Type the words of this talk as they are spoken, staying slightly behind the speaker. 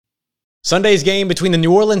Sunday's game between the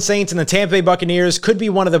New Orleans Saints and the Tampa Bay Buccaneers could be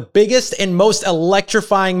one of the biggest and most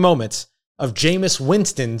electrifying moments of Jameis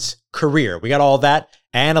Winston's career. We got all that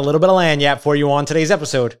and a little bit of lagniappe for you on today's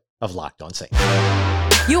episode of Locked On Saints.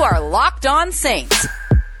 You are Locked On Saints,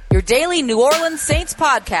 your daily New Orleans Saints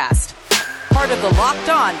podcast. Part of the Locked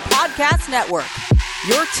On Podcast Network,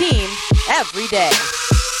 your team every day.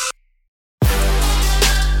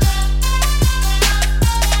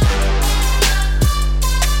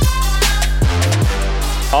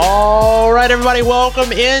 All right, everybody,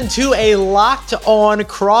 welcome into a Locked On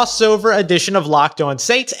crossover edition of Locked On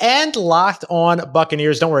Saints and Locked On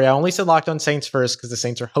Buccaneers. Don't worry, I only said Locked On Saints first because the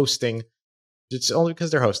Saints are hosting. It's only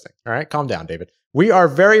because they're hosting. All right, calm down, David. We are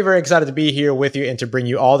very, very excited to be here with you and to bring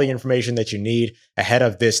you all the information that you need ahead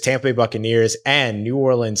of this Tampa Bay Buccaneers and New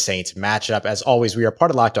Orleans Saints matchup. As always, we are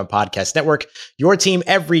part of Locked On Podcast Network, your team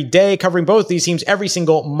every day, covering both these teams every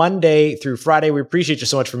single Monday through Friday. We appreciate you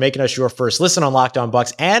so much for making us your first listen on Locked On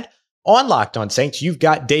Bucs and on Locked On Saints. You've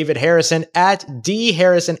got David Harrison at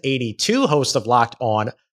DHarrison82, host of Locked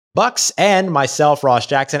On Bucs, and myself, Ross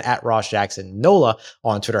Jackson, at Ross Jackson NOLA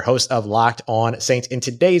on Twitter, host of Locked On Saints. And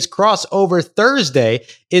today's crossover Thursday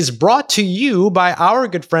is brought to you by our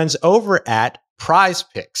good friends over at Prize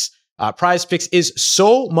Picks. Prize Picks is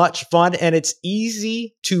so much fun and it's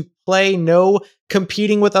easy to play. No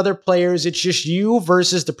competing with other players. It's just you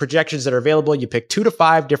versus the projections that are available. You pick 2 to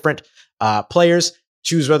 5 different players.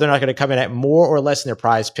 Choose whether or not going to come in at more or less than their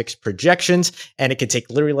Prize Picks projections. And it can take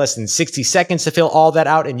literally less than 60 seconds to fill all that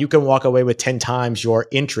out. And you can walk away with 10 times your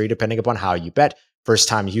entry, depending upon how you bet. First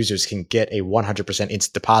time users can get a 100%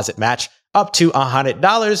 instant deposit match up to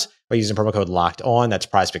 $100 by using promo code Locked On. That's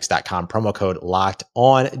prizepicks.com, promo code Locked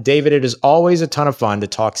On. David, it is always a ton of fun to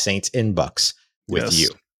talk Saints and Bucs with you.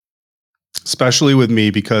 Especially with me,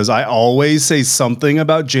 because I always say something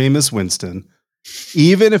about Jameis Winston,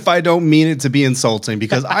 even if I don't mean it to be insulting,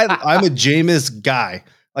 because I'm a Jameis guy.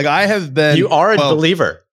 Like I have been. You are a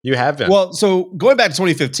believer. You have been. Well, so going back to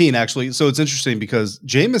 2015, actually, so it's interesting because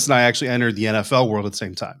Jameis and I actually entered the NFL world at the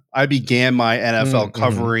same time. I began my NFL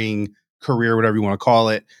covering career, whatever you want to call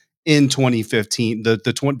it, in 2015,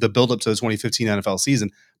 the build up to the 2015 NFL season.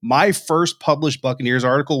 My first published Buccaneers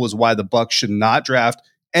article was why the Bucs should not draft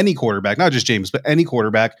any quarterback, not just Jameis, but any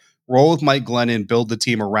quarterback. Roll with Mike Glennon, build the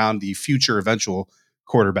team around the future eventual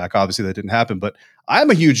quarterback. Obviously, that didn't happen, but I'm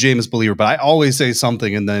a huge Jameis believer, but I always say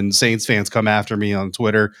something, and then Saints fans come after me on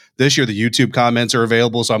Twitter. This year, the YouTube comments are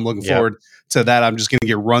available, so I'm looking forward to that. I'm just going to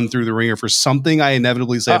get run through the ringer for something I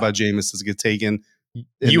inevitably say about Jameis as get taken.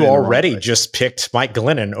 You already just picked Mike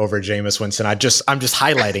Glennon over Jameis Winston. I'm just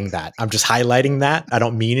highlighting that. I'm just highlighting that. I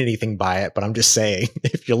don't mean anything by it, but I'm just saying,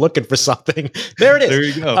 if you're looking for something, there it is. There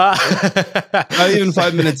you go. Not even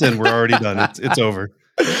 5 minutes in, we're already done. It's over.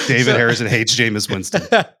 David Harrison hates Jameis Winston.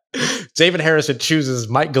 David Harrison chooses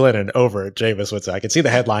Mike Glennon over Jameis Winston. I can see the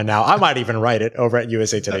headline now. I might even write it over at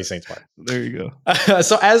USA Today Saints Park. There you go.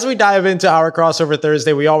 So as we dive into our crossover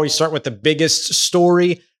Thursday, we always start with the biggest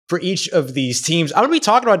story for each of these teams. I'm going to be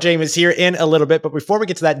talking about Jameis here in a little bit, but before we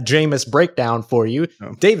get to that Jameis breakdown for you,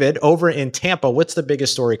 David, over in Tampa, what's the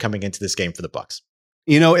biggest story coming into this game for the Bucs?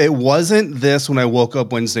 You know, it wasn't this when I woke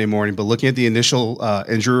up Wednesday morning, but looking at the initial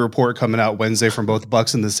injury report coming out Wednesday from both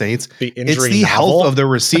Bucs and the Saints, it's the health of the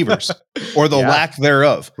receivers or the lack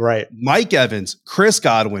thereof. Right. Mike Evans, Chris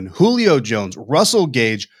Godwin, Julio Jones, Russell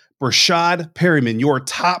Gage, Brashad Perryman, your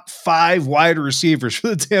top 5 wide receivers for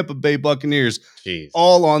the Tampa Bay Buccaneers,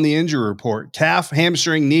 all on the injury report. Calf,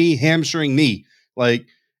 hamstring, knee. Like,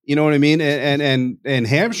 you know what I mean? And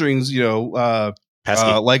hamstrings, you know,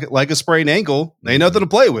 like a sprained ankle, they ain't nothing to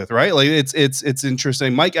play with, right? Like it's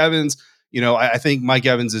interesting. Mike Evans, you know, I think Mike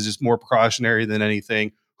Evans is just more precautionary than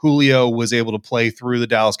anything. Julio was able to play through the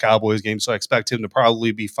Dallas Cowboys game, so I expect him to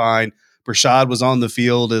probably be fine. Brashad was on the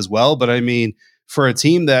field as well, but I mean, for a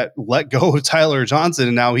team that let go of Tyler Johnson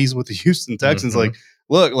and now he's with the Houston Texans, like,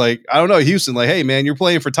 look, like, I don't know, Houston, like, hey man, you're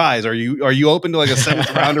playing for ties. Are you open to like a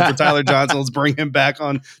 7th rounder for Tyler Johnson? Let's bring him back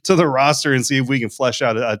on to the roster and see if we can flesh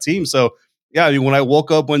out a team. So yeah, I mean, when I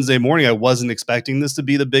woke up Wednesday morning, I wasn't expecting this to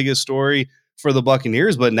be the biggest story for the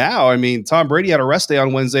Buccaneers. But now, I mean, Tom Brady had a rest day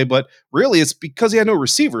on Wednesday, but really it's because he had no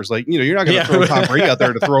receivers. Like, you know, you're not going to throw Tom Brady out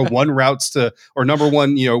there to throw number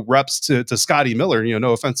one, you know, reps to Scotty Miller, you know,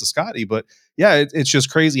 no offense to Scotty, but yeah, it's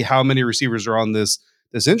just crazy how many receivers are on this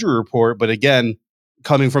injury report. But again,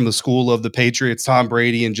 coming from the school of the Patriots, Tom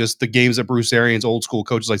Brady, and just the games that Bruce Arians, old school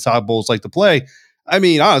coaches like Todd Bowles like to play, I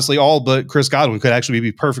mean, honestly, all but Chris Godwin could actually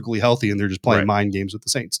be perfectly healthy, and they're just playing mind games with the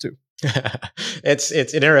Saints too. It's an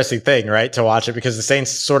interesting thing, right, to watch it, because the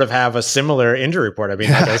Saints sort of have a similar injury report. I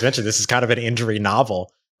mean, like I mentioned, this is kind of an injury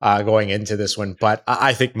novel going into this one. But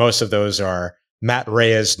I think most of those are Matt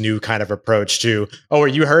Rhea's new kind of approach to, oh, are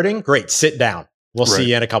you hurting? Great, sit down. We'll see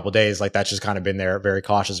you in a couple of days. Like, that's just kind of been their very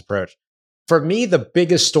cautious approach. For me, the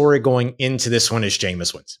biggest story going into this one is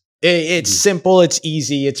Jameis Winston. It's simple. It's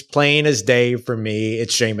easy. It's plain as day for me.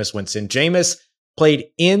 It's Jameis Winston. Jameis played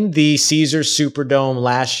in the Caesars Superdome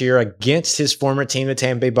last year against his former team, the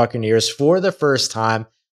Tampa Bay Buccaneers, for the first time,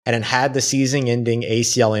 and then had the season-ending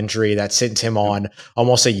ACL injury that sent him on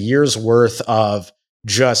almost a year's worth of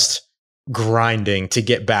just grinding to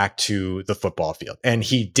get back to the football field. And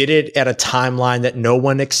he did it at a timeline that no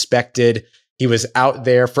one expected. He was out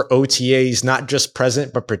there for OTAs, not just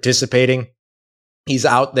present, but participating. He's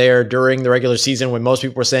out there during the regular season when most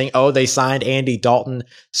people were saying, oh, they signed Andy Dalton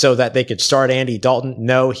so that they could start Andy Dalton.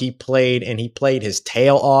 No, he played, and he played his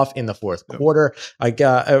tail off in the fourth quarter.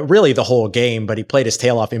 Really the whole game, but he played his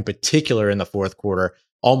tail off in particular in the fourth quarter,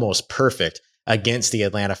 almost perfect against the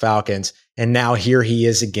Atlanta Falcons. And now here he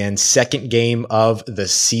is again, second game of the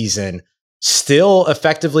season, still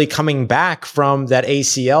effectively coming back from that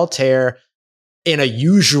ACL tear. In a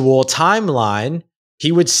usual timeline,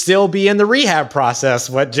 he would still be in the rehab process.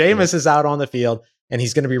 But Jameis is out on the field, and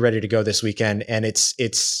he's going to be ready to go this weekend. And it's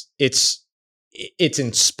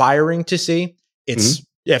inspiring to see. It's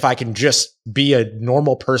if I can just be a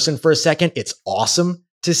normal person for a second, it's awesome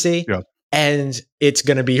to see. Yeah. And it's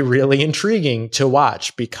going to be really intriguing to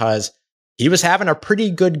watch because he was having a pretty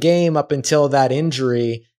good game up until that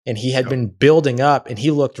injury, and he had been building up, and he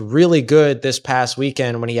looked really good this past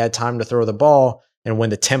weekend when he had time to throw the ball and when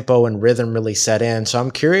the tempo and rhythm really set in. So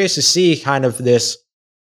I'm curious to see kind of this,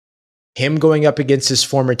 him going up against his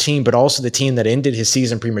former team, but also the team that ended his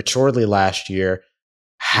season prematurely last year,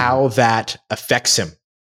 how that affects him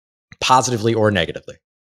positively or negatively.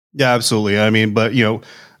 Yeah, absolutely. I mean, but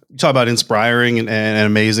talk about inspiring and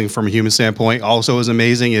amazing from a human standpoint. Also as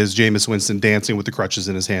amazing is Jameis Winston dancing with the crutches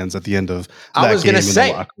in his hands at the end of that game. I was going to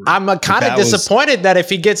say, I'm kind of disappointed that if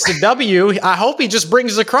he gets the W, I hope he just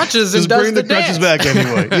brings the crutches and does the crutches back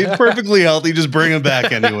anyway. He's perfectly healthy. Just bring him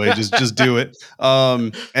back anyway. Just do it.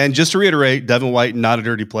 And just to reiterate, Devin White, not a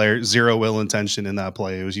dirty player, zero ill intention in that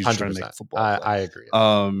play. It was just trying to make a football play. I agree.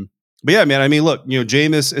 But yeah, man, I mean, look,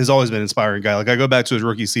 Jameis has always been an inspiring guy. Like, I go back to his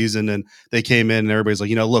rookie season and they came in and everybody's like,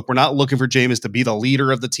 look, we're not looking for Jameis to be the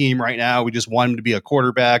leader of the team right now. We just want him to be a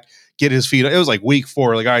quarterback, get his feet. It was like week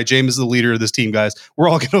 4. Like, all right, Jameis is the leader of this team, guys. We're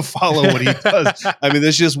all going to follow what he does. I mean,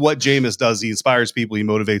 that's just what Jameis does. He inspires people. He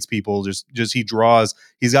motivates people. Just he draws.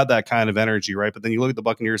 He's got that kind of energy, right? But then you look at the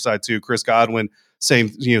Buccaneers side too. Chris Godwin, same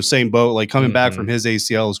boat, like coming back from his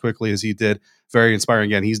ACL as quickly as he did. Very inspiring.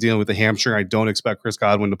 Again, he's dealing with a hamstring. I don't expect Chris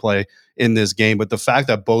Godwin to play in this game, but the fact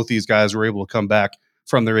that both these guys were able to come back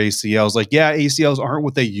from their ACLs, like, yeah, ACLs aren't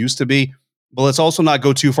what they used to be, but let's also not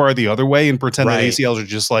go too far the other way and pretend that ACLs are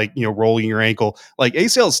just like, rolling your ankle. Like,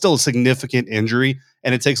 ACL is still a significant injury,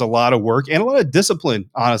 and it takes a lot of work and a lot of discipline,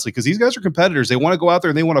 honestly, because these guys are competitors. They want to go out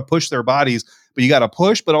there and they want to push their bodies, but you got to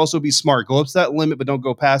push, but also be smart. Go up to that limit, but don't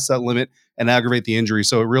go past that limit and aggravate the injury.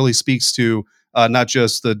 So it really speaks to not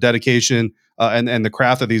just the dedication and the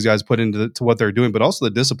craft that these guys put into what they're doing, but also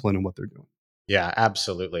the discipline in what they're doing. Yeah,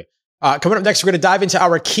 absolutely. Coming up next, we're going to dive into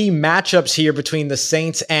our key matchups here between the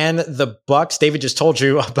Saints and the Bucs. David just told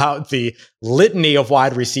you about the litany of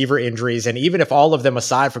wide receiver injuries, and even if all of them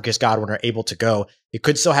aside from Chris Godwin are able to go, it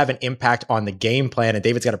could still have an impact on the game plan, and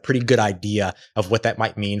David's got a pretty good idea of what that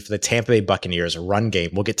might mean for the Tampa Bay Buccaneers run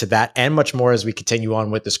game. We'll get to that and much more as we continue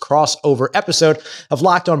on with this crossover episode of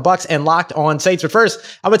Locked On Bucs and Locked On Saints. But first,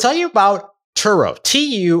 I'm going to tell you about Turo,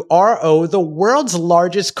 Turo, the world's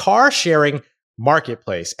largest car sharing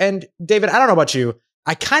marketplace. And David, I don't know about you,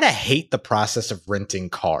 I kind of hate the process of renting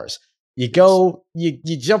cars. You go, you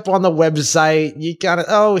jump on the website, you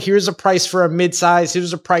gotta, here's a price for a midsize,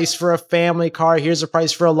 here's a price for a family car, here's a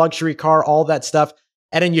price for a luxury car, all that stuff.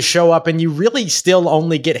 And then you show up and you really still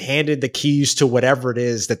only get handed the keys to whatever it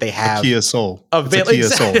is that they have. A Kia Soul.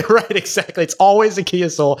 Soul. Right, exactly. It's always a Kia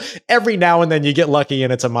Soul. Every now and then you get lucky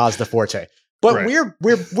and it's a Mazda Forte. But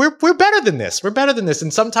we're better than this. We're better than this.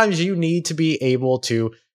 And sometimes you need to be able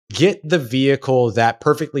to get the vehicle that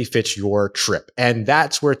perfectly fits your trip. And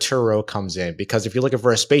that's where Turo comes in. Because if you're looking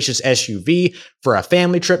for a spacious SUV for a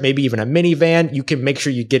family trip, maybe even a minivan, you can make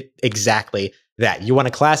sure you get exactly that. You want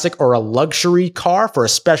a classic or a luxury car for a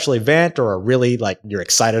special event, or a really, like, you're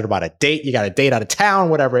excited about a date, you got a date out of town,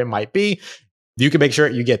 whatever it might be. You can make sure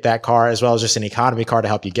you get that car, as well as just an economy car to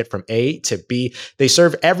help you get from A to B. They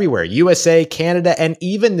serve everywhere, USA, Canada, and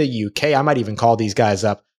even the UK. I might even call these guys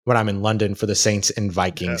up when I'm in London for the Saints and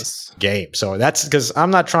Vikings game. So that's because I'm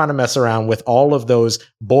not trying to mess around with all of those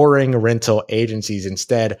boring rental agencies.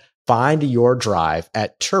 Instead, Find your drive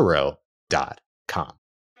at Turo.com.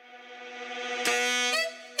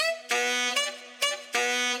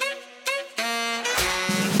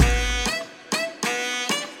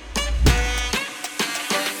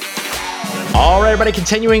 All right, everybody,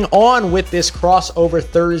 continuing on with this crossover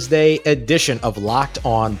Thursday edition of Locked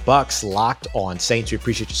On Bucks, Locked On Saints. We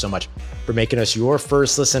appreciate you so much for making us your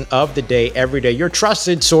first listen of the day every day. Your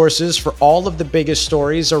trusted sources for all of the biggest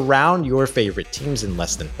stories around your favorite teams in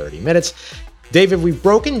less than 30 minutes. David, we've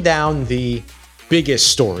broken down the biggest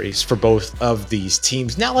stories for both of these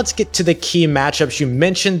teams. Now let's get to the key matchups. You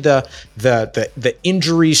mentioned the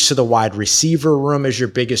injuries to the wide receiver room as your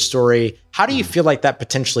biggest story. How do you feel like that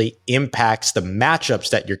potentially impacts the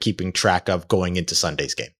matchups that you're keeping track of going into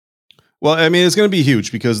Sunday's game? Well, I mean, it's going to be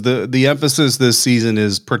huge because the emphasis this season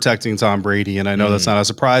is protecting Tom Brady. And I know that's not a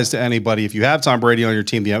surprise to anybody. If you have Tom Brady on your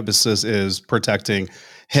team, the emphasis is protecting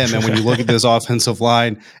him. And when you look at this offensive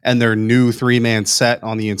line and their new 3-man set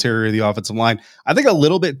on the interior of the offensive line, I think a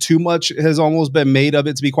little bit too much has almost been made of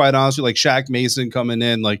it, to be quite honest with you. Like Shaq Mason coming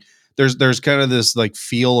in, like there's kind of this like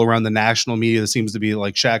feel around the national media that seems to be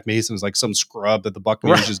like Shaq Mason is like some scrub that the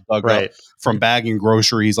Buccaneers just dug up from bagging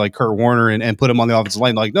groceries like Kurt Warner and put him on the offensive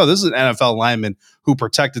line. Like, no, this is an NFL lineman who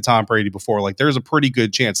protected Tom Brady before. Like, there's a pretty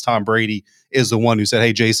good chance Tom Brady is the one who said,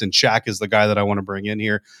 hey, Jason, Shaq is the guy that I want to bring in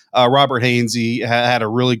here. Robert Hainsey had a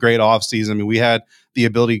really great offseason. I mean, we had the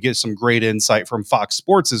ability to get some great insight from Fox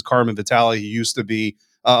Sports' Carmen Vitale. He used to be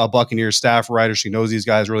a Buccaneers staff writer. She knows these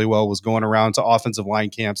guys really well, was going around to offensive line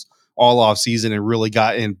camps all off season and really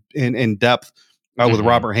got in depth with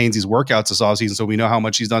Robert Hainsey's workouts this offseason. So we know how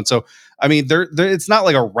much he's done. So, I mean, it's not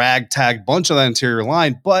like a ragtag bunch of that interior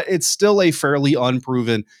line, but it's still a fairly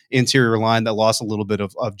unproven interior line that lost a little bit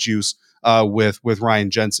of juice with Ryan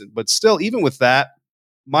Jensen. But still, even with that,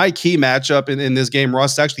 my key matchup in this game,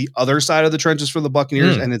 Ross, is actually the other side of the trenches for the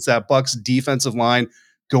Buccaneers, and it's that Bucs defensive line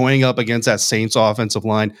going up against that Saints offensive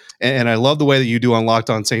line. And I love the way that you do on Locked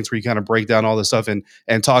On Saints, where you kind of break down all this stuff and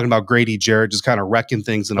talking about Grady Jarrett just kind of wrecking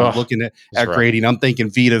things. And I'm looking at Grady and I'm thinking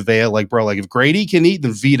Vita Vea, like, bro, like if Grady can eat,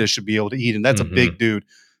 then Vita should be able to eat. And that's a big dude.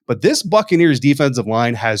 But this Buccaneers defensive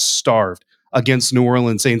line has starved against New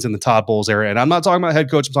Orleans Saints in the Todd Bowles era. And I'm not talking about head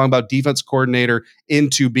coach. I'm talking about defense coordinator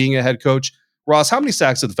into being a head coach. Ross, how many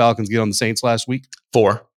sacks did the Falcons get on the Saints last week?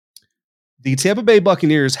 4. The Tampa Bay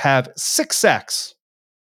Buccaneers have 6 sacks.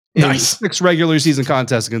 Nice. 6 regular season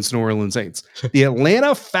contests against New Orleans Saints. The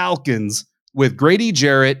Atlanta Falcons, with Grady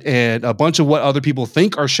Jarrett and a bunch of what other people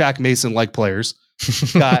think are Shaq Mason-like players,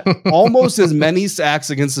 got almost as many sacks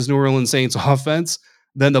against this New Orleans Saints offense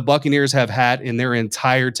than the Buccaneers have had in their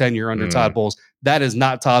entire tenure under Todd Bowles. That is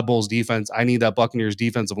not Todd Bowles' defense. I need that Buccaneers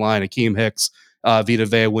defensive line, Akeem Hicks, Vita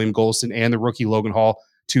Vea, William Golston, and the rookie Logan Hall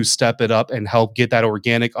to step it up and help get that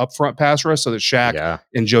organic upfront pass rush so that Shaq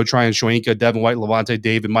and Joe Tryon-Shoyinka, Devin White, Levante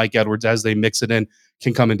David, Mike Edwards, as they mix it in,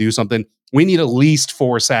 can come and do something. We need at least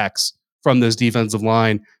 4 sacks from this defensive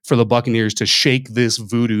line for the Buccaneers to shake this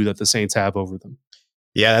voodoo that the Saints have over them.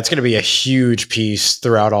 Yeah, that's going to be a huge piece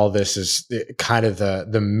throughout all this, is kind of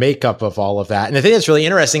the makeup of all of that. And the thing that's really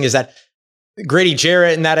interesting is that Grady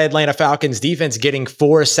Jarrett and that Atlanta Falcons defense getting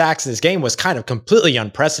 4 sacks in this game was kind of completely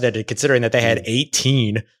unprecedented, considering that they had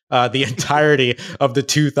 18 the entirety of the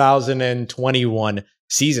 2021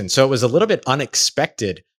 season. So it was a little bit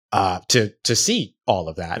unexpected to see all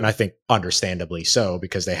of that. And I think understandably so,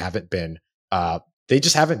 because they just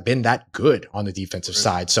haven't been that good on the defensive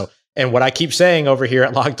side. So, and what I keep saying over here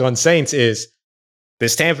at Locked On Saints is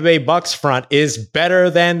this Tampa Bay Bucs front is better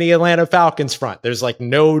than the Atlanta Falcons front. There's like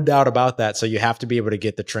no doubt about that. So you have to be able to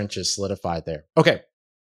get the trenches solidified there. Okay.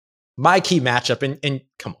 My key matchup, and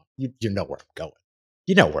come on, you know where I'm going.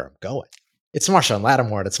 You know where I'm going. It's Marshawn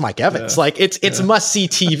Lattimore and it's Mike Evans. Like it's must-see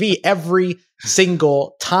TV every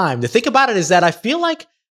single time. The thing about it is that I feel like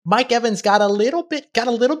Mike Evans got a little bit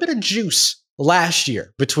of juice last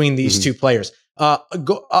year between these two players.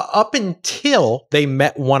 Up until they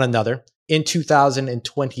met one another in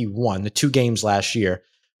 2021, the 2 games last year,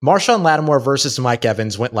 Marshawn Lattimore versus Mike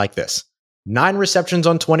Evans went like this: 9 receptions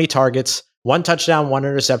on 20 targets, 1 touchdown, 1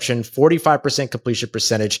 interception, 45% completion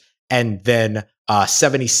percentage, and then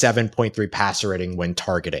 77.3 passer rating when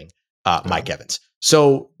targeting Mike Evans.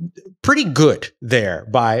 So pretty good there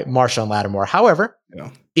by Marshawn Lattimore. However,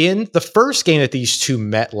 in the first game that these two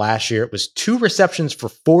met last year, it was 2 receptions for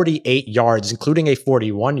 48 yards, including a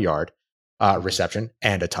 41-yard reception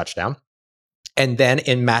and a touchdown. And then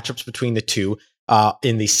in matchups between the two,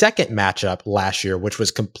 in the second matchup last year, which was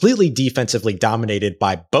completely defensively dominated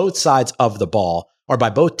by both sides of the ball, or by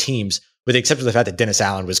both teams, with the exception of the fact that Dennis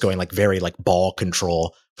Allen was going like very like ball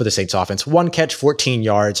control for the Saints offense. 1 catch, 14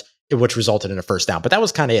 yards, which resulted in a first down. But that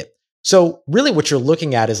was kind of it. So really what you're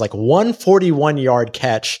looking at is like 141-yard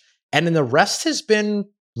catch, and then the rest has been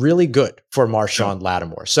really good for Marshon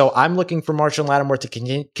Lattimore. So I'm looking for Marshon Lattimore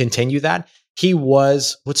to continue that. He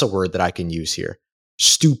was, what's a word that I can use here?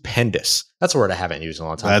 Stupendous. That's a word I haven't used in a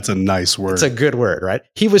long time. That's a nice word. It's a good word, right?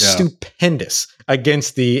 He was stupendous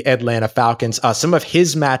against the Atlanta Falcons. Some of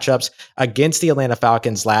his matchups against the Atlanta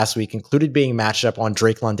Falcons last week included being matched up on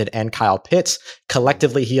Drake London and Kyle Pitts.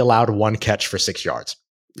 Collectively, he allowed 1 catch for 6 yards.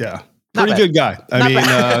 Yeah. Pretty good guy. I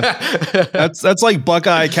mean, that's like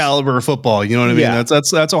Buckeye caliber football. You know what I mean? Yeah.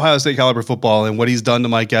 That's Ohio State caliber football, and what he's done to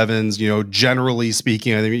Mike Evans. You know, generally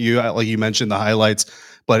speaking, I think you mentioned the highlights,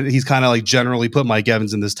 but he's kind of like generally put Mike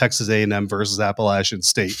Evans in this Texas A&M versus Appalachian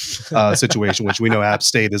State situation, which we know App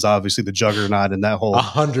State is obviously the juggernaut in that whole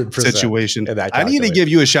 100% situation. I need to give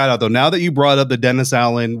you a shout out though. Now that you brought up the Dennis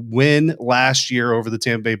Allen win last year over the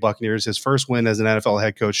Tampa Bay Buccaneers, his first win as an NFL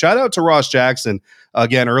head coach. Shout out to Ross Jackson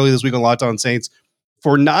again early this week on Locked On Saints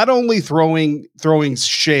for not only throwing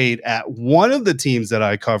shade at one of the teams that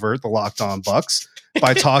I cover, the Locked On Bucs,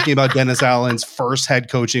 by talking about Dennis Allen's first head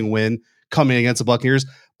coaching win coming against the Buccaneers,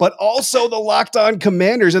 but also the Locked On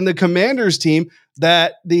Commanders and the Commanders team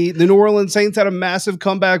that the New Orleans Saints had a massive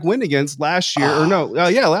comeback win against last year,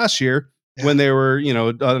 last year when they were,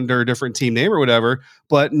 under a different team name or whatever,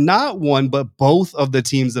 but not one, but both of the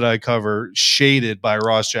teams that I cover shaded by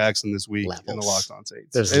Ross Jackson this week in the Locked On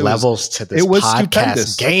Saints. There's levels to this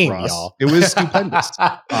podcast game, y'all. It was stupendous,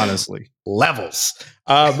 honestly. Levels.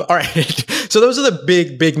 All right. So those are the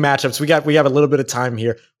big matchups. We have a little bit of time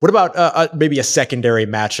here. What about maybe a secondary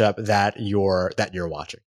matchup that you're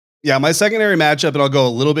watching? Yeah, my secondary matchup, and I'll go a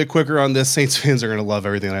little bit quicker on this. Saints fans are going to love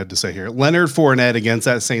everything I have to say here. Leonard Fournette against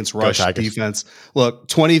that Saints rush defense. Look,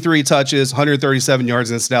 23 touches, 137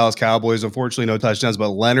 yards against the Dallas Cowboys. Unfortunately, no touchdowns, but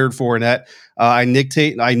Leonard Fournette, I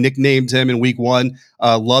nicknamed him in week 1.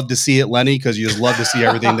 Love to see it, Lenny, because you just love to see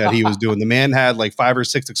everything that he was doing. The man had like 5 or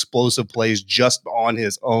 6 explosive plays just on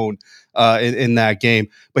his own in that game.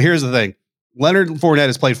 But here's the thing. Leonard Fournette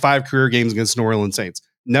has played 5 career games against New Orleans Saints.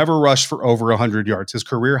 Never rushed for over 100 yards. His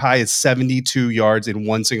career high is 72 yards in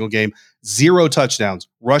one single game. 0 touchdowns,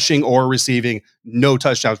 rushing or receiving, no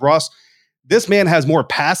touchdowns. Ross, this man has more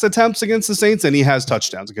pass attempts against the Saints than he has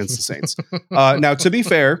touchdowns against the Saints. Now, to be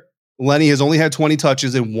fair, Lenny has only had 20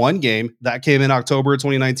 touches in one game. That came in October of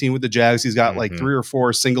 2019 with the Jags. He's got like 3 or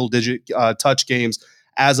 4 single-digit touch games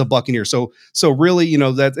as a Buccaneer. So really,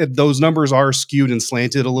 that those numbers are skewed and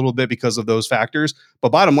slanted a little bit because of those factors.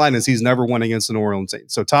 But bottom line is he's never won against the New Orleans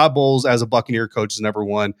Saints. So Todd Bowles as a Buccaneer coach has never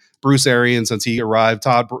won. Bruce Arians since he arrived,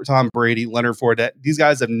 Tom Brady, Leonard Fournette. These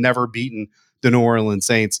guys have never beaten the New Orleans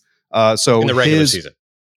Saints. So in the regular season.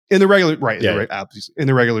 In the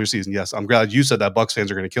regular season, yes. I'm glad you said that. Bucs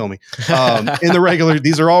fans are going to kill me.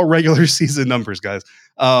 These are all regular season numbers, guys.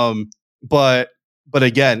 But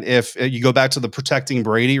again, if you go back to the protecting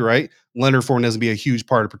Brady, right? Leonard Fournette has to be a huge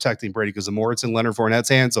part of protecting Brady because the more it's in Leonard Fournette's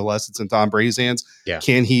hands, the less it's in Tom Brady's hands. Yeah.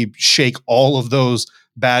 Can he shake all of those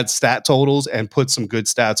bad stat totals and put some good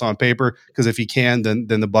stats on paper? Because if he can, then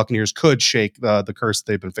the Buccaneers could shake the curse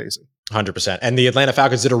that they've been facing. 100%. And the Atlanta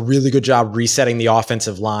Falcons did a really good job resetting the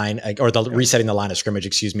offensive line resetting the line of scrimmage,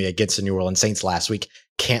 against the New Orleans Saints last week.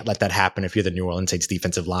 Can't let that happen if you're the New Orleans Saints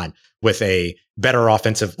defensive line with a better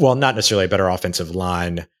offensive, well, not necessarily a better offensive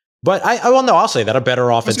line, but I'll say that a better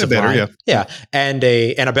offensive line. Yeah. And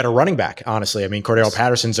a better running back, honestly. I mean, Cordell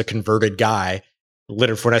Patterson's a converted guy.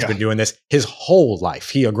 Leonard Fournette's been doing this his whole life.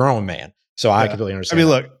 He a grown man. So I completely understand. I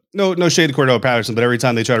mean, look, no shade to Cordell Patterson, but every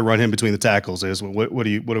time they try to run him between the tackles, is what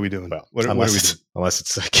are we doing? Well, unless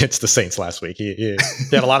it's against the Saints last week, he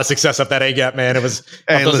had a lot of success up that A gap, man. It was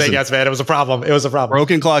those A gaps, man. It was a problem.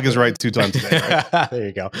 Broken clock is right 2 times today. Right? There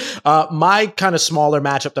you go. My kind of smaller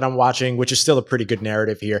matchup that I'm watching, which is still a pretty good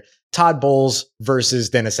narrative here: Todd Bowles versus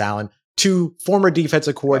Dennis Allen, 2 former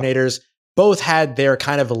defensive coordinators. Both had their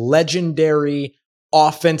kind of legendary,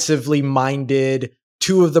 offensively minded,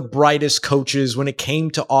 2 of the brightest coaches when it came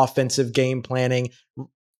to offensive game planning,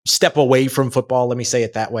 step away from football, let me say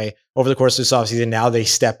it that way, over the course of this offseason. Now they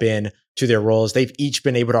step in to their roles. They've each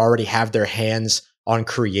been able to already have their hands on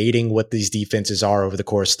creating what these defenses are over the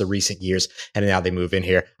course of the recent years, and now they move in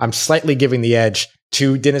here. I'm slightly giving the edge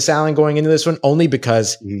to Dennis Allen going into this one, only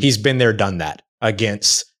because he's been there, done that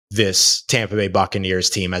against this Tampa Bay Buccaneers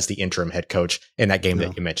team as the interim head coach in that game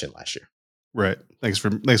that you mentioned last year. Right. Thanks for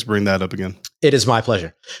bringing that up again. It is my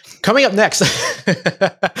pleasure. Coming up next,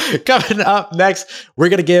 we're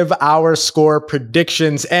going to give our score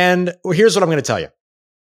predictions. And here's what I'm going to tell you.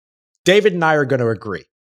 David and I are going to agree.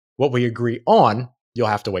 What we agree on, you'll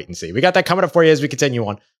have to wait and see. We got that coming up for you as we continue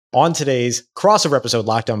on today's crossover episode,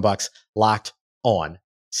 Locked On Bucs, Locked On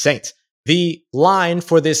Saints. The line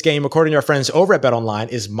for this game, according to our friends over at BetOnline,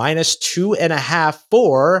 is -2.5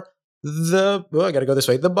 for the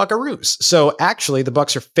Buckaroos. So actually, the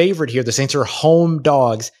Bucs are favored here. The Saints are home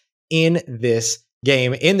dogs in this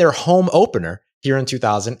game in their home opener here in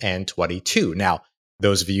 2022. Now,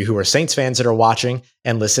 those of you who are Saints fans that are watching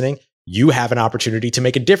and listening, you have an opportunity to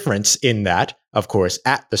make a difference in that, of course,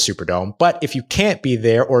 at the Superdome. But if you can't be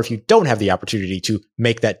there, or if you don't have the opportunity to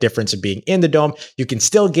make that difference of being in the Dome, you can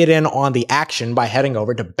still get in on the action by heading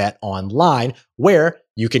over to BetOnline, where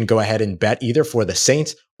you can go ahead and bet either for the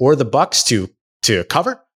Saints or the Bucs to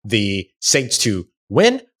cover, the Saints to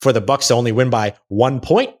win, for the Bucs to only win by 1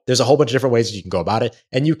 point. There's a whole bunch of different ways you can go about it.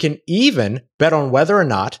 And you can even bet on whether or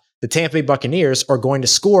not the Tampa Bay Buccaneers are going to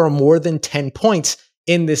score more than 10 points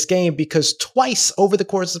in this game, because twice over the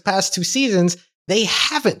course of the past 2 seasons, they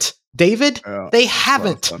haven't. David, they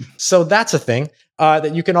haven't. So that's a thing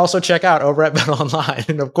that you can also check out over at BetOnline.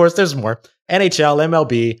 And of course, there's more. NHL,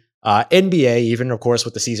 MLB, NBA, even, of course,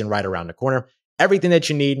 with the season right around the corner. Everything that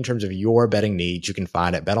you need in terms of your betting needs, you can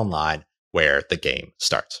find at BetOnline, where the game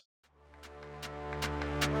starts.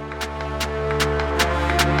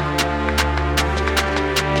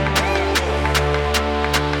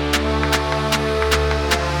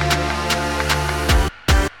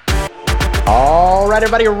 All right,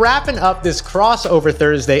 everybody, wrapping up this crossover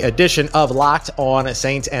Thursday edition of Locked On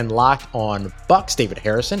Saints and Locked On Bucs. David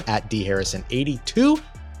Harrison at DHarrison82,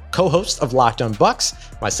 co-host of Locked On Bucs.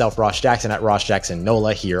 Myself, Ross Jackson at Ross Jackson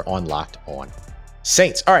Nola here on Locked On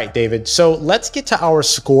Saints. All right, David. So let's get to our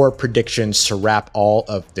score predictions to wrap all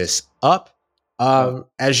of this up.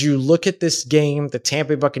 As you look at this game, the Tampa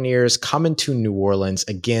Bay Buccaneers coming to New Orleans.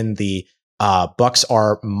 Again, the Bucs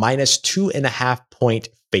are -2.5 point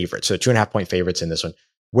favorites. So 2.5 point favorites in this one.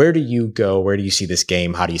 Where do you go? Where do you see this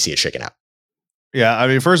game? How do you see it shaking out? Yeah, I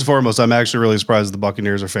mean, first and foremost, I'm actually really surprised the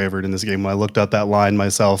Buccaneers are favored in this game. When I looked up that line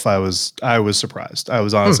myself, I was surprised. I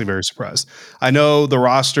was honestly very surprised. I know the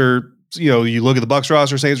roster, you look at the Bucs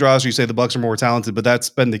roster, Saints roster, you say the Bucs are more talented, but that's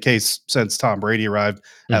been the case since Tom Brady arrived,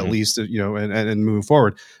 at least, and moving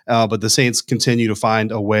forward. But the Saints continue to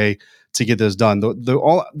find a way to get this done.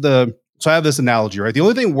 So I have this analogy, right? The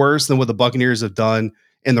only thing worse than what the Buccaneers have done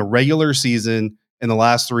in the regular season in the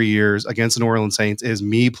last 3 years against the New Orleans Saints is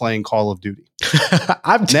me playing Call of Duty.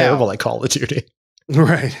 I'm terrible at Call of Duty.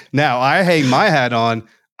 Right. Now, I hang my hat on,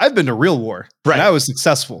 I've been to real war. Right. And I was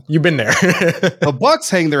successful. You've been there. The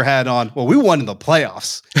Bucs hang their hat on, well, we won in the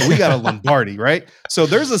playoffs. And we got a Lombardi, right? So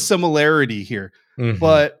there's a similarity here.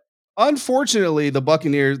 But unfortunately, the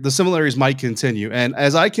Buccaneers, the similarities might continue. And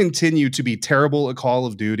as I continue to be terrible at Call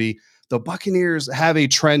of Duty, the Buccaneers have a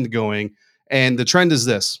trend going. And the trend is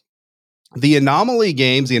this. The anomalous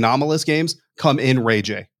games come in Ray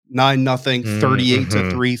J. 9-0,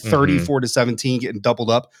 38-3, 34-17, getting doubled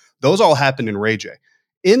up. Those all happen in Ray J.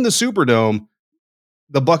 In the Superdome,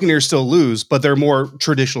 the Buccaneers still lose, but they're more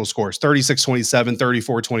traditional scores. 36-27,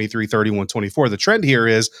 34-23, 31-24. The trend here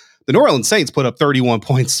is the New Orleans Saints put up 31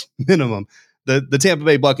 points minimum. The Tampa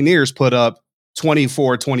Bay Buccaneers put up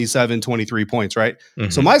 24, 27, 23 points, right?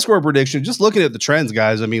 So my score prediction, just looking at the trends,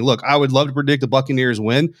 guys, I mean, look, I would love to predict the Buccaneers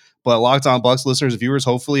win, but Locked On Bucs listeners, viewers,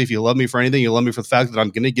 hopefully, if you love me for anything, you love me for the fact that I'm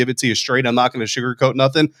going to give it to you straight. I'm not going to sugarcoat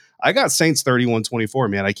nothing. I got Saints 31-24,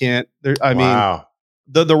 man. I can't. I mean,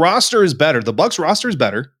 the roster is better. The Bucs roster is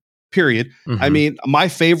better. Period. I mean, my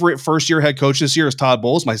favorite first-year head coach this year is Todd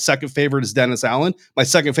Bowles. My second favorite is Dennis Allen. My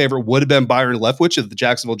second favorite would have been Byron Leftwich if the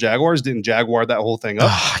Jacksonville Jaguars didn't Jaguar that whole thing up.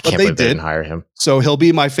 I can't believe they didn't hire him. So he'll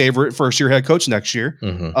be my favorite first-year head coach next year.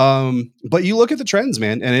 But you look at the trends,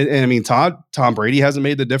 man. And I mean, Tom Brady hasn't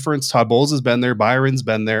made the difference. Todd Bowles has been there. Byron's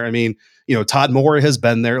been there. I mean, Todd Moore has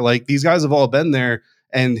been there. Like, these guys have all been there.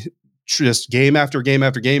 And just game after game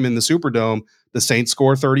after game in the Superdome, the Saints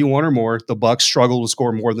score 31 or more. The Bucs struggle to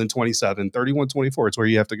score more than 27. 31-24. It's where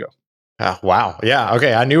you have to go. Wow. Yeah.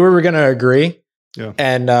 Okay. I knew we were going to agree. Yeah.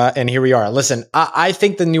 And here we are. Listen, I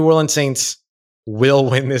think the New Orleans Saints will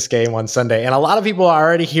win this game on Sunday. And a lot of people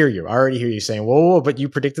already hear you saying, whoa, but you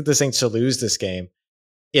predicted the Saints to lose this game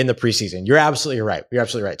in the preseason. You're absolutely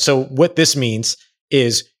right. So what this means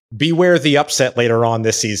is beware the upset later on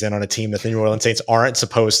this season on a team that the New Orleans Saints aren't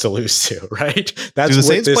supposed to lose to, right? That's Do the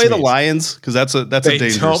Saints play the Lions? Because that's a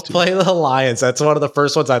dangerous They don't team. play the Lions. That's one of the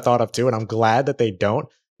first ones I thought of too, and I'm glad that they don't.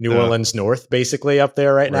 New Orleans North basically up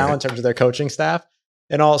there right now in terms of their coaching staff.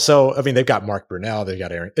 And also, I mean, they've got Mark Brunell, they've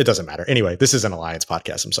got Aaron. It doesn't matter. Anyway, this is an Alliance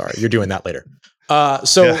podcast. I'm sorry. You're doing that later.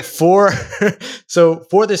 For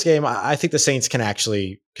this game, I think the Saints can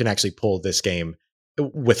actually pull this game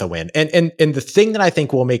with a win. And the thing that I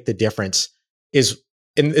think will make the difference is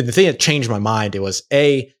and the thing that changed my mind, it was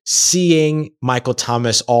seeing Michael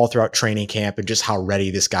Thomas all throughout training camp and just how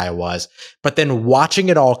ready this guy was, but then watching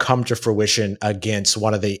it all come to fruition against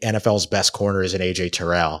one of the NFL's best corners in AJ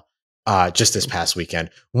Terrell. Just this past weekend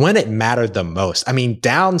when it mattered the most. I mean,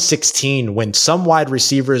 down 16 when some wide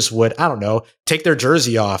receivers would, I don't know, take their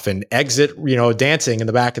jersey off and exit, dancing in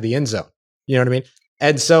the back of the end zone. You know what I mean?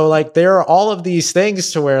 And so like, there are all of these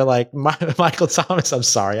things to where like Michael Thomas, I'm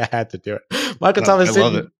sorry, I had to do it. Michael Thomas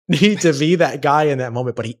didn't need to be that guy in that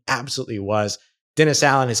moment, but he absolutely was. Dennis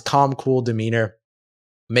Allen, his calm, cool demeanor,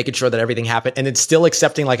 making sure that everything happened and then still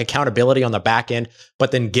accepting like accountability on the back end,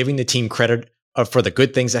 but then giving the team credit for the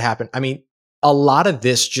good things that happen. I mean, a lot of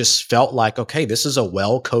this just felt like, okay, this is a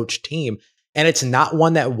well-coached team. And it's not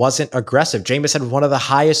one that wasn't aggressive. Jameis had one of the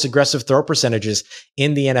highest aggressive throw percentages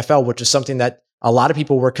in the NFL, which is something that a lot of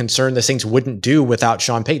people were concerned the Saints wouldn't do without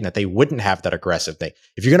Sean Payton, that they wouldn't have that aggressive thing.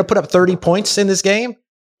 If you're going to put up 30 points in this game,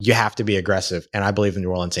 you have to be aggressive. And I believe the New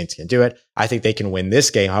Orleans Saints can do it. I think they can win this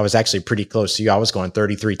game. I was actually pretty close to you. I was going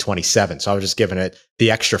 33-27. So I was just giving it the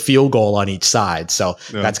extra field goal on each side. So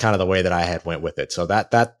that's kind of the way that I had went with it. So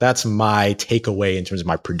that's my takeaway in terms of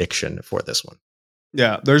my prediction for this one.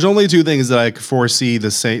 Yeah. There's only two things that I could foresee the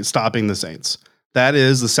Saints stopping the Saints. That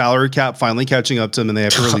is the salary cap finally catching up to them and they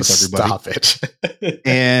have to release everybody. Stop it.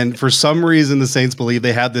 And for some reason, the Saints believe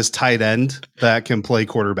they have this tight end that can play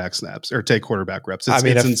quarterback snaps or take quarterback reps. It's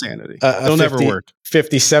insanity. It'll never work.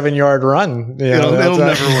 57-yard run. It'll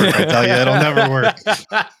never work. I tell you, it'll never work.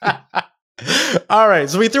 All right.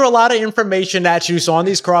 So we threw a lot of information at you. So on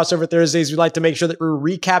these crossover Thursdays, we like to make sure that we're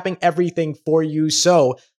recapping everything for you.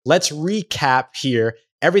 So let's recap here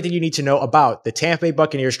everything you need to know about the Tampa Bay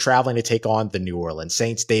Buccaneers traveling to take on the New Orleans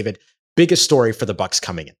Saints. David, biggest story for the Bucs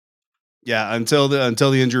coming in. Yeah, until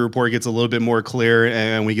the injury report gets a little bit more clear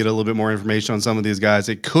and we get a little bit more information on some of these guys,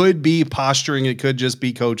 it could be posturing. It could just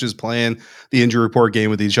be coaches playing the injury report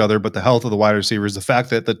game with each other. But the health of the wide receivers, the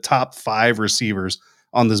fact that the top 5 receivers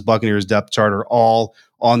on this Buccaneers depth chart are all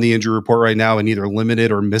on the injury report right now and either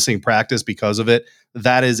limited or missing practice because of it.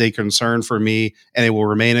 That is a concern for me, and it will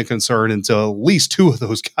remain a concern until at least 2 of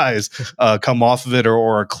those guys come off of it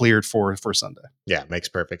or are cleared for Sunday. Yeah, makes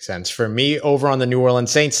perfect sense. For me, over on the New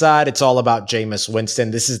Orleans Saints side, it's all about Jameis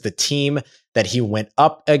Winston. This is the team that he went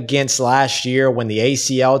up against last year when the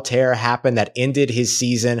ACL tear happened that ended his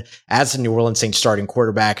season as the New Orleans Saints starting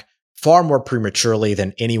quarterback far more prematurely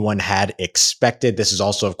than anyone had expected. This is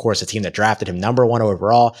also, of course, a team that drafted him number 1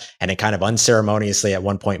 overall and it kind of unceremoniously at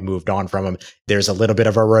one point moved on from him. There's a little bit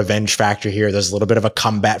of a revenge factor here. There's a little bit of a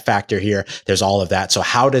combat factor here. There's all of that. So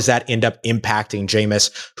how does that end up impacting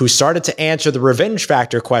Jameis, who started to answer the revenge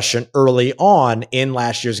factor question early on in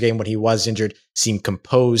last year's game when he was injured, seemed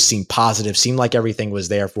composed, seemed positive, seemed like everything was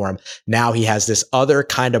there for him. Now he has this other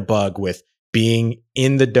kind of bug with being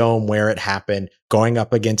in the dome where it happened, going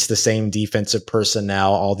up against the same defensive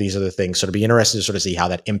personnel, all these other things. So it'll be interesting to sort of see how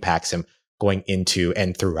that impacts him going into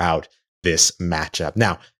and throughout this matchup.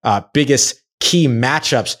 Now, biggest key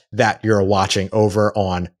matchups that you're watching over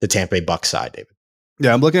on the Tampa Bay Bucs side, David.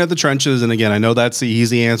 Yeah, I'm looking at the trenches. And again, I know that's the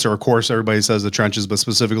easy answer. Of course, everybody says the trenches, but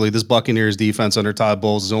specifically this Buccaneers defense under Todd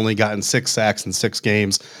Bowles has only gotten 6 sacks in 6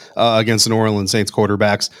 games against the New Orleans Saints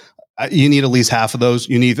quarterbacks. You need at least half of those.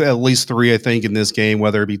 You need at least 3, I think, in this game,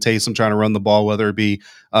 whether it be Taysom trying to run the ball, whether it be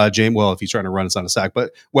James. Well, if he's trying to run, it's not a sack,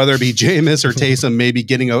 but whether it be Jameis or Taysom, maybe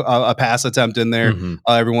getting a pass attempt in there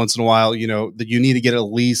every once in a while, you need to get at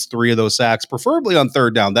least 3 of those sacks, preferably on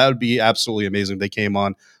third down. That would be absolutely amazing if they came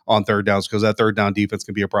on third downs, because that third down defense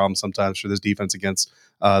can be a problem sometimes for this defense against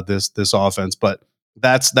this offense. But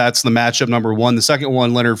that's the matchup number 1. The second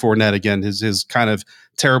one, Leonard Fournette, again, his kind of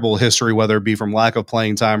terrible history, whether it be from lack of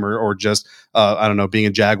playing time or just, being a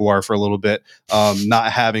Jaguar for a little bit,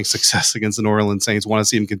 not having success against the New Orleans Saints. Want to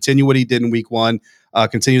see him continue what he did in week 1,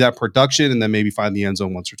 continue that production, and then maybe find the end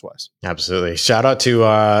zone once or twice. Absolutely. Shout out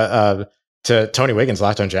to Tony Wiggins,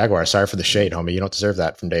 Locked on Jaguar. Sorry for the shade, homie. You don't deserve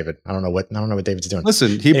that from David. I don't know what David's doing.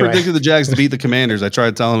 Listen, he predicted the Jags to beat the Commanders. I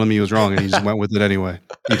tried telling him he was wrong, and he just went with it anyway.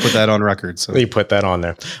 He put that on record. So he put that on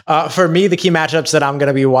there. For me, the key matchups that I'm going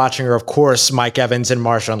to be watching are, of course, Mike Evans and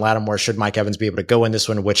Marshawn Lattimore. Should Mike Evans be able to go in this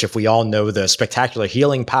one, which, if we all know the spectacular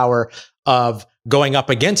healing power of going up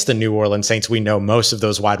against the New Orleans Saints, we know most of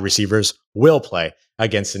those wide receivers will play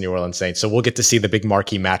against the New Orleans Saints. So we'll get to see the big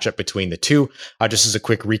marquee matchup between the two. Just as a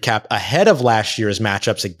quick recap, ahead of last year's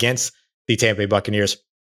matchups against the Tampa Bay Buccaneers,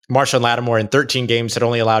 Marshawn Lattimore in 13 games had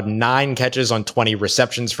only allowed 9 catches on 20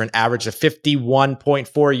 receptions for an average of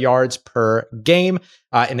 51.4 yards per game.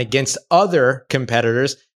 And against other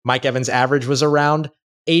competitors, Mike Evans' average was around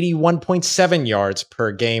 81.7 yards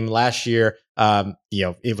per game. Last year,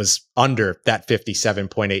 it was under that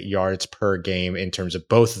 57.8 yards per game in terms of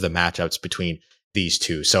both of the matchups between these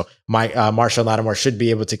two. So Marshon Lattimore should be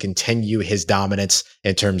able to continue his dominance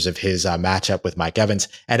in terms of his matchup with Mike Evans.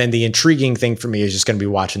 And then the intriguing thing for me is just going to be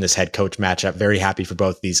watching this head coach matchup. Very happy for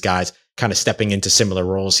both of these guys kind of stepping into similar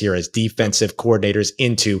roles here as defensive coordinators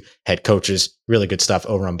into head coaches. Really good stuff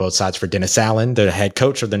over on both sides for Dennis Allen, the head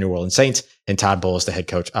coach of the New Orleans Saints, and Todd Bowles, the head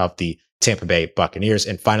coach of the Tampa Bay Buccaneers.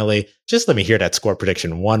 And finally, just let me hear that score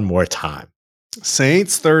prediction one more time.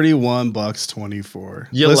 Saints 31, Bucks 24.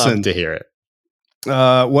 You'll love to hear it.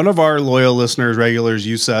 One of our loyal listeners, regulars,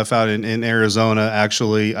 Yusef out in Arizona,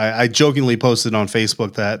 actually, I jokingly posted on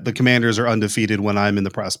Facebook that the Commanders are undefeated when I'm in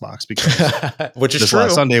the press box because which is this true.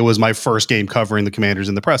 Last Sunday was my first game covering the Commanders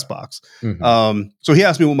in the press box. Mm-hmm. So he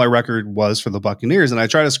asked me what my record was for the Buccaneers, and I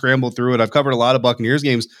try to scramble through it. I've covered a lot of Buccaneers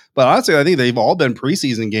games, but honestly, I think they've all been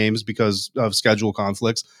preseason games because of schedule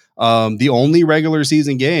conflicts. The only regular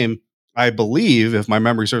season game, I believe, if my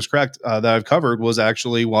memory serves correct, that I've covered was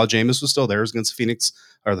actually while Jameis was still there. It was against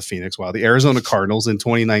the Arizona Cardinals in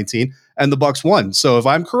 2019, and the Bucs won. So if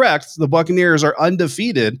I'm correct, the Buccaneers are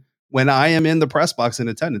undefeated when I am in the press box in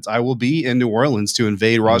attendance. I will be in New Orleans to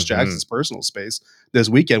invade Ross Jackson's personal space this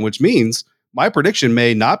weekend, which means my prediction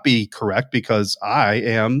may not be correct because I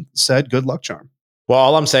am said good luck charm. Well,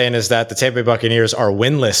 all I'm saying is that the Tampa Bay Buccaneers are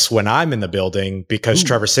winless when I'm in the building because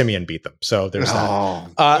Trevor Siemian beat them. So there's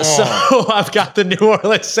that. So I've got the New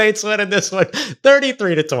Orleans Saints winning this one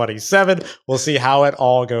 33-27. We'll see how it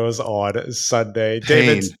all goes on Sunday.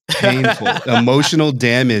 Painful, emotional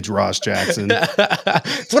damage, Ross Jackson.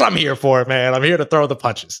 That's what I'm here for, man. I'm here to throw the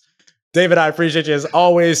punches. David, I appreciate you as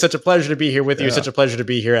always. Such a pleasure to be here with you. Such a pleasure to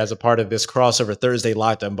be here as a part of this crossover Thursday,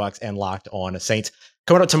 Locked On Bucs and Locked On Saints.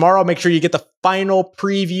 Coming up tomorrow, make sure you get the final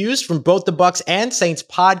previews from both the Bucs and Saints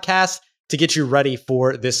podcasts to get you ready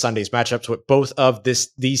for this Sunday's matchups, what both of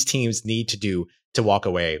these teams need to do to walk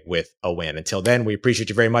away with a win. Until then, we appreciate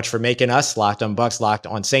you very much for making us Locked On Bucs, Locked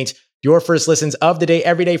On Saints your first listens of the day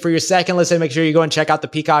every day. For your second listen, make sure you go and check out the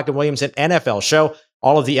Peacock and Williamson NFL show.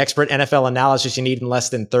 All of the expert NFL analysis you need in less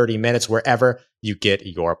than 30 minutes wherever you get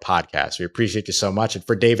your podcast. We appreciate you so much. And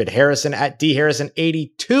for David Harrison at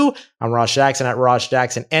DHarrison82, I'm Ross Jackson at Ross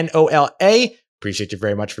Jackson NOLA. Appreciate you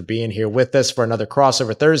very much for being here with us for another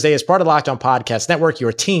Crossover Thursday as part of Locked On Podcast Network,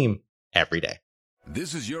 your team every day.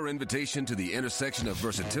 This is your invitation to the intersection of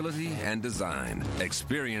versatility and design.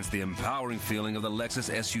 Experience the empowering feeling of the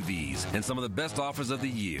Lexus SUVs and some of the best offers of the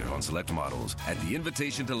year on select models at the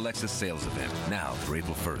Invitation to Lexus sales event, now through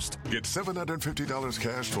April 1st. Get $750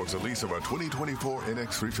 cash towards the lease of a 2024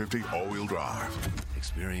 NX350 all-wheel drive.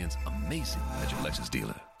 Experience amazing at your Lexus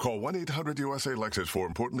dealer. Call 1-800-USA-LEXUS for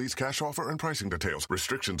important lease cash offer and pricing details.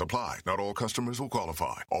 Restrictions apply. Not all customers will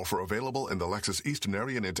qualify. Offer available in the Lexus Eastern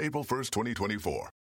area and it's April 1st, 2024.